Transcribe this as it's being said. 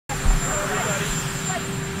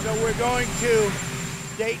we're going to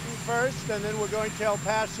Dayton first, and then we're going to El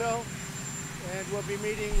Paso, and we'll be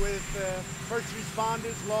meeting with first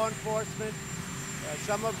responders, law enforcement,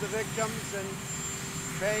 some of the victims, and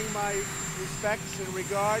paying my respects and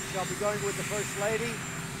regards. I'll be going with the First Lady,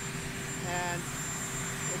 and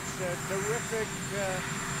it's a terrific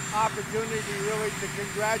opportunity really to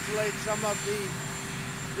congratulate some of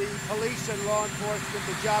the police and law enforcement.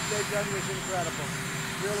 The job they've done was incredible,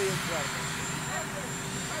 really incredible.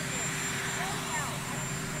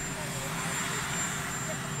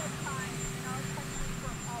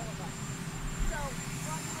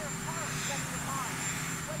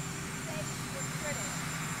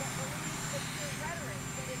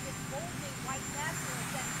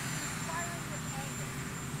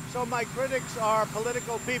 So my critics are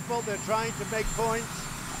political people. They're trying to make points.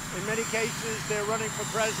 In many cases, they're running for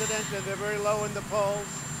president, and they're very low in the polls.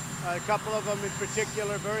 A couple of them in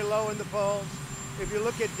particular, very low in the polls. If you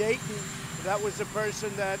look at Dayton, that was a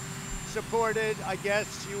person that supported, I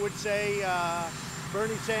guess you would say,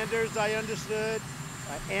 Bernie Sanders, I understood.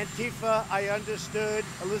 Antifa, I understood.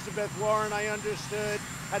 Elizabeth Warren, I understood.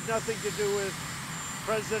 Had nothing to do with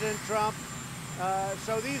President Trump.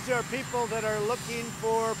 So these are people that are looking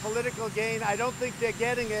for political gain. I don't think they're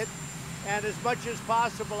getting it, and as much as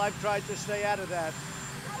possible, I've tried to stay out of that.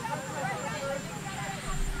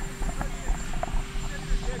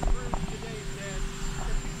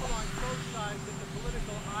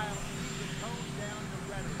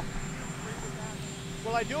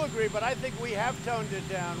 Well, I do agree, but I think we have toned it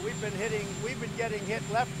down. We've been getting hit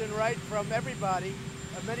left and right from everybody.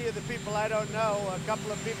 Many of the people I don't know, a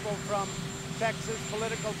couple of people from Texas,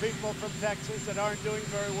 political people from Texas that aren't doing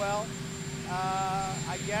very well.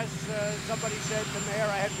 I guess somebody said the mayor,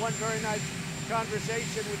 I had one very nice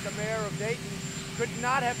conversation with the mayor of Dayton, could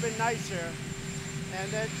not have been nicer.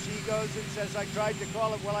 And then she goes and says, I tried to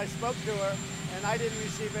call him. Well, I spoke to her, and I didn't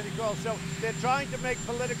receive any calls. So they're trying to make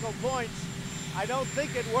political points. I don't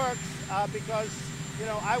think it works because, you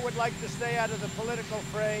know, I would like to stay out of the political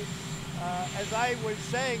fray. As I was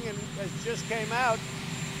saying, and as just came out,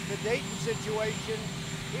 the Dayton situation,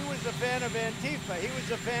 he was a fan of Antifa. He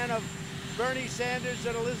was a fan of Bernie Sanders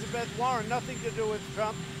and Elizabeth Warren. Nothing to do with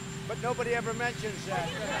Trump, but nobody ever mentions that.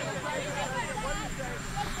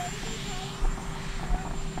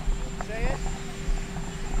 Say it?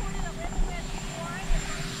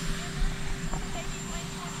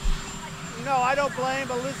 No, I don't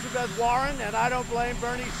blame Elizabeth Warren, and I don't blame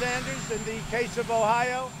Bernie Sanders in the case of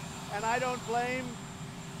Ohio, and I don't blame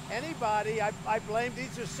anybody. I blame,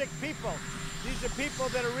 these are sick people. These are people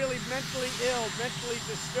that are really mentally ill, mentally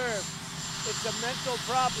disturbed. It's a mental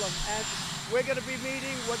problem, and we're going to be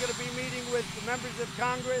meeting with the members of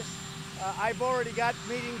Congress. I've already got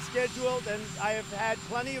meetings scheduled, and I have had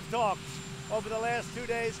plenty of talks over the last 2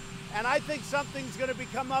 days, and I think something's going to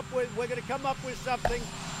we're going to come up with something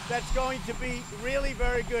that's going to be really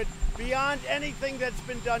very good, beyond anything that's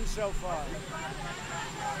been done so far.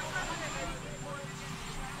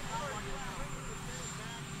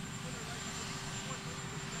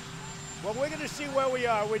 Well, we're going to see where we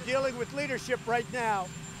are. We're dealing with leadership right now.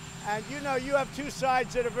 And you know, you have two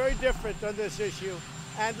sides that are very different on this issue.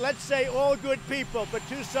 And let's say all good people, but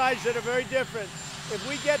two sides that are very different. If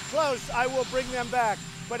we get close, I will bring them back.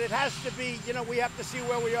 But it has to be, you know, we have to see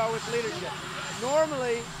where we are with leadership.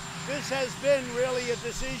 Normally, this has been really a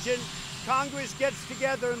decision. Congress gets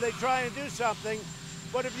together and they try and do something.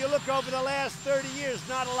 But if you look over the last 30 years,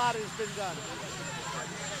 not a lot has been done.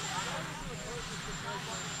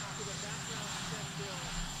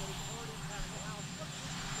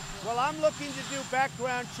 Well, I'm looking to do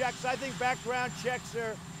background checks. I think background checks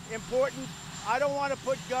are important. I don't want to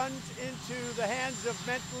put guns into the hands of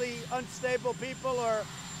mentally unstable people or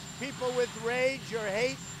people with rage or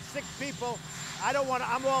hate, sick people. I don't want to,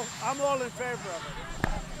 I'm all in favor of it.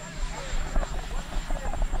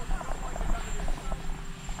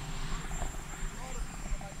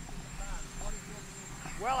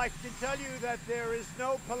 Well, I can tell you that there is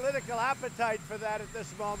no political appetite for that at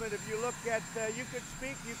this moment. If you look at, you could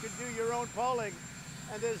speak, you could do your own polling,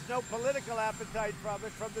 and there's no political appetite from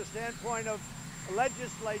it from the standpoint of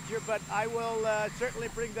legislature, but I will certainly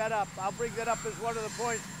bring that up. I'll bring that up as one of the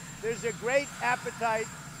points. There's a great appetite,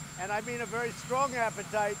 and I mean a very strong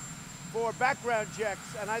appetite, for background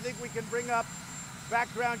checks, and I think we can bring up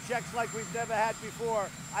background checks like we've never had before.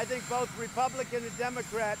 I think both Republican and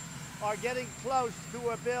Democrat are getting close to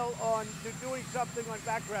a bill to doing something on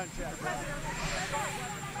background checks.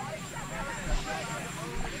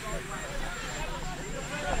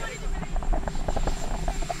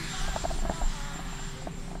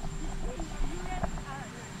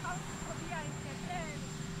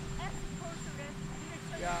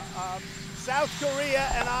 South Korea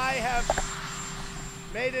and I have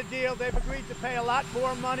made a deal. They've agreed to pay a lot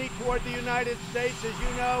more money toward the United States. As you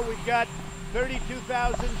know, we've got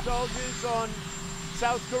 32,000 soldiers on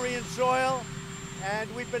South Korean soil, and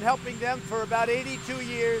we've been helping them for about 82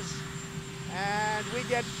 years, and we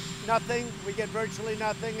get nothing. We get virtually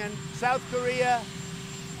nothing. And South Korea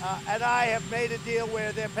and I have made a deal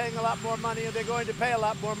where they're paying a lot more money, and they're going to pay a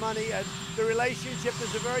lot more money, and the relationship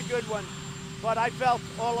is a very good one. But I felt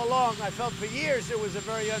all along, I felt for years it was a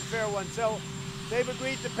very unfair one. So they've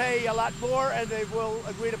agreed to pay a lot more, and they will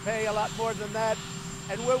agree to pay a lot more than that,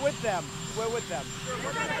 and we're with them. We're with them.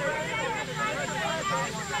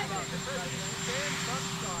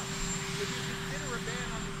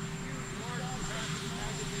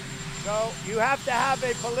 So you have to have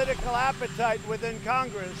a political appetite within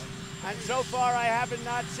Congress, and so far I haven't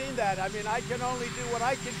not seen that. I mean, I can only do what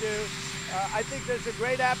I can do. I think there's a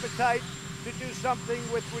great appetite to do something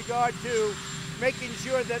with regard to making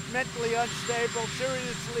sure that mentally unstable,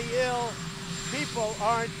 seriously ill people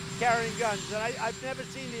aren't carrying guns. And I've never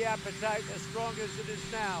seen the appetite as strong as it is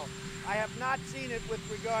now. I have not seen it with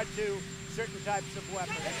regard to certain types of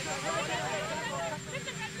weapons.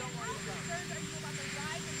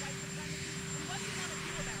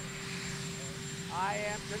 I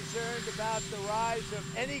am concerned about the rise of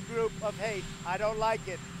any group of hate. I don't like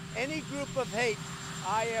it. Any group of hate,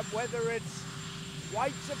 I am, whether it's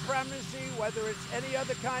white supremacy, whether it's any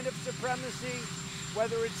other kind of supremacy,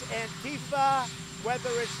 whether it's Antifa, whether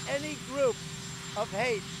it's any group of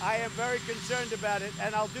hate, I am very concerned about it,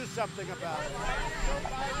 and I'll do something about it.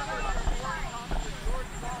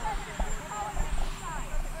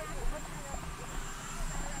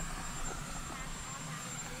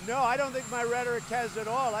 No, I don't think my rhetoric has at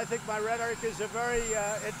all. I think my rhetoric is a very,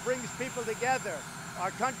 it brings people together.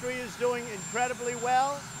 Our country is doing incredibly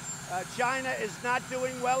well. China is not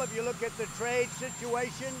doing well. If you look at the trade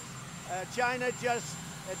situation, China just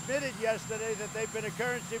admitted yesterday that they've been a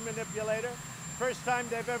currency manipulator. First time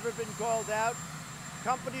they've ever been called out.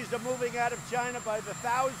 Companies are moving out of China by the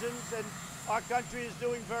thousands, and our country is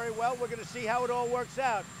doing very well. We're going to see how it all works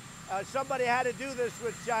out. Somebody had to do this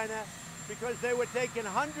with China because they were taking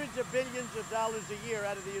hundreds of billions of dollars a year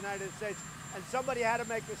out of the United States, and somebody had to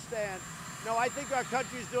make a stand. No, I think our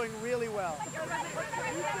country is doing really well. Do you still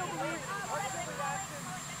believe, what's the reaction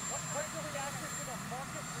to the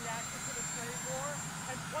market reaction to the trade war?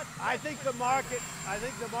 And I think the market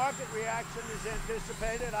reaction is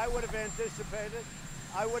anticipated. I would have anticipated.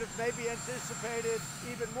 I would have maybe anticipated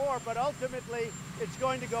even more, but ultimately it's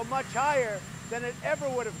going to go much higher than it ever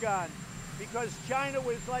would have gone, because China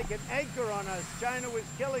was like an anchor on us. China was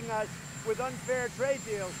killing us with unfair trade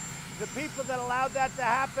deals. The people that allowed that to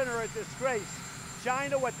happen are a disgrace.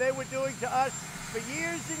 China, what they were doing to us for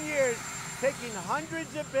years and years, taking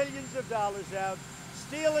hundreds of billions of dollars out,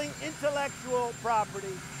 stealing intellectual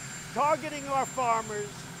property, targeting our farmers,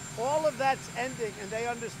 all of that's ending, and they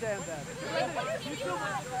understand that.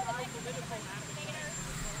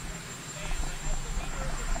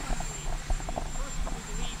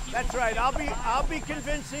 That's right. I'll be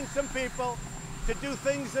convincing some people to do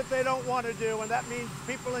things that they don't want to do, and that means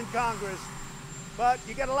people in Congress. But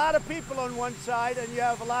you get a lot of people on one side, and you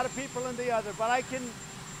have a lot of people in the other. But I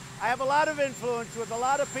have a lot of influence with a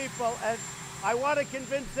lot of people, and I want to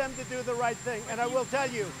convince them to do the right thing. And I will tell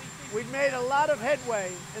you, we've made a lot of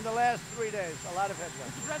headway in the last 3 days. A lot of headway.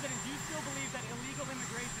 Mr. President, do you still believe that illegal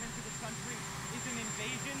immigration into this country is an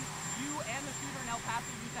invasion? You and the shooter in El Paso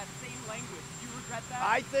use that same language. Do you regret that?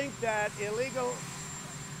 I think that illegal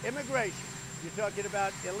immigration, you're talking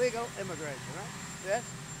about illegal immigration, right? Yes?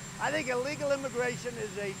 I think illegal immigration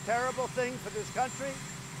is a terrible thing for this country.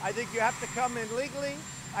 I think you have to come in legally.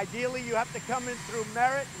 Ideally, you have to come in through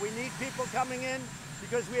merit. We need people coming in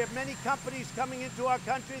because we have many companies coming into our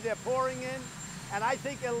country. They're pouring in. And I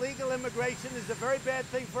think illegal immigration is a very bad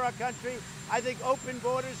thing for our country. I think open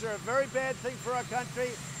borders are a very bad thing for our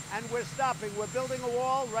country. And we're stopping. We're building a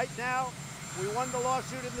wall right now. We won the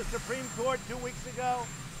lawsuit in the Supreme Court 2 weeks ago.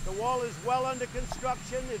 The wall is well under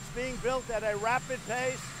construction. It's being built at a rapid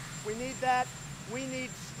pace. We need that. We need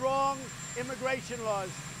strong immigration laws.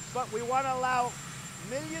 But we want to allow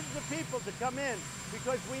millions of people to come in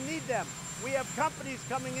because we need them. We have companies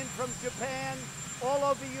coming in from Japan, all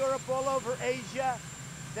over Europe, all over Asia.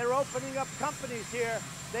 They're opening up companies here.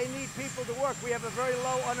 They need people to work. We have a very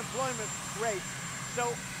low unemployment rate.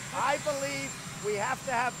 So I believe we have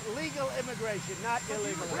to have legal immigration, not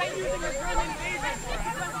illegal immigration.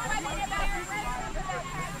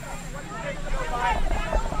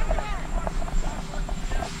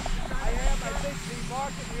 I think the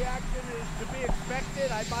market reaction is to be expected.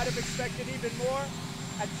 I might have expected even more.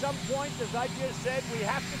 At some point, as I just said, we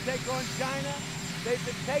have to take on China. They've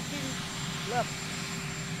been taking, look,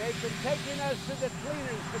 they've been taking us to the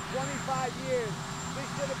cleaners for 25 years. This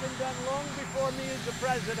should have been done long before me as the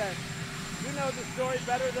president. You know the story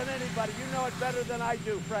better than anybody. You know it better than I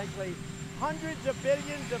do, frankly. Hundreds of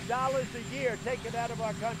billions of dollars a year taken out of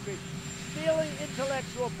our country, stealing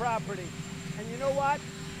intellectual property. And you know what?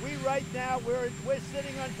 We right now, we're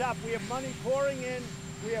sitting on top. We have money pouring in.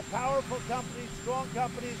 We have powerful companies, strong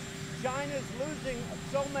companies. China's losing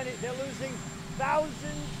so many. They're losing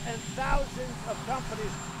thousands and thousands of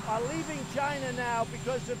companies are leaving China now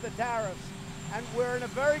because of the tariffs. And we're in a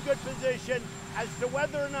very good position as to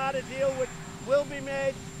whether or not a deal will be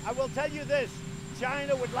made. I will tell you this,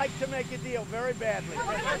 China would like to make a deal very badly. Joe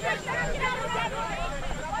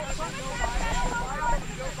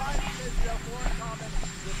Biden says you have more in common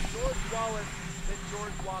with George Wallace than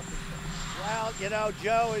George Washington. Well, you know,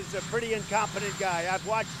 Joe is a pretty incompetent guy. I've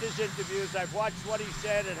watched his interviews. I've watched what he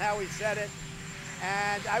said and how he said it.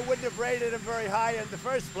 And I wouldn't have rated him very high in the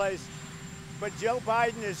first place. But Joe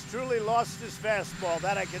Biden has truly lost his fastball,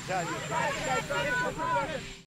 that I can tell you.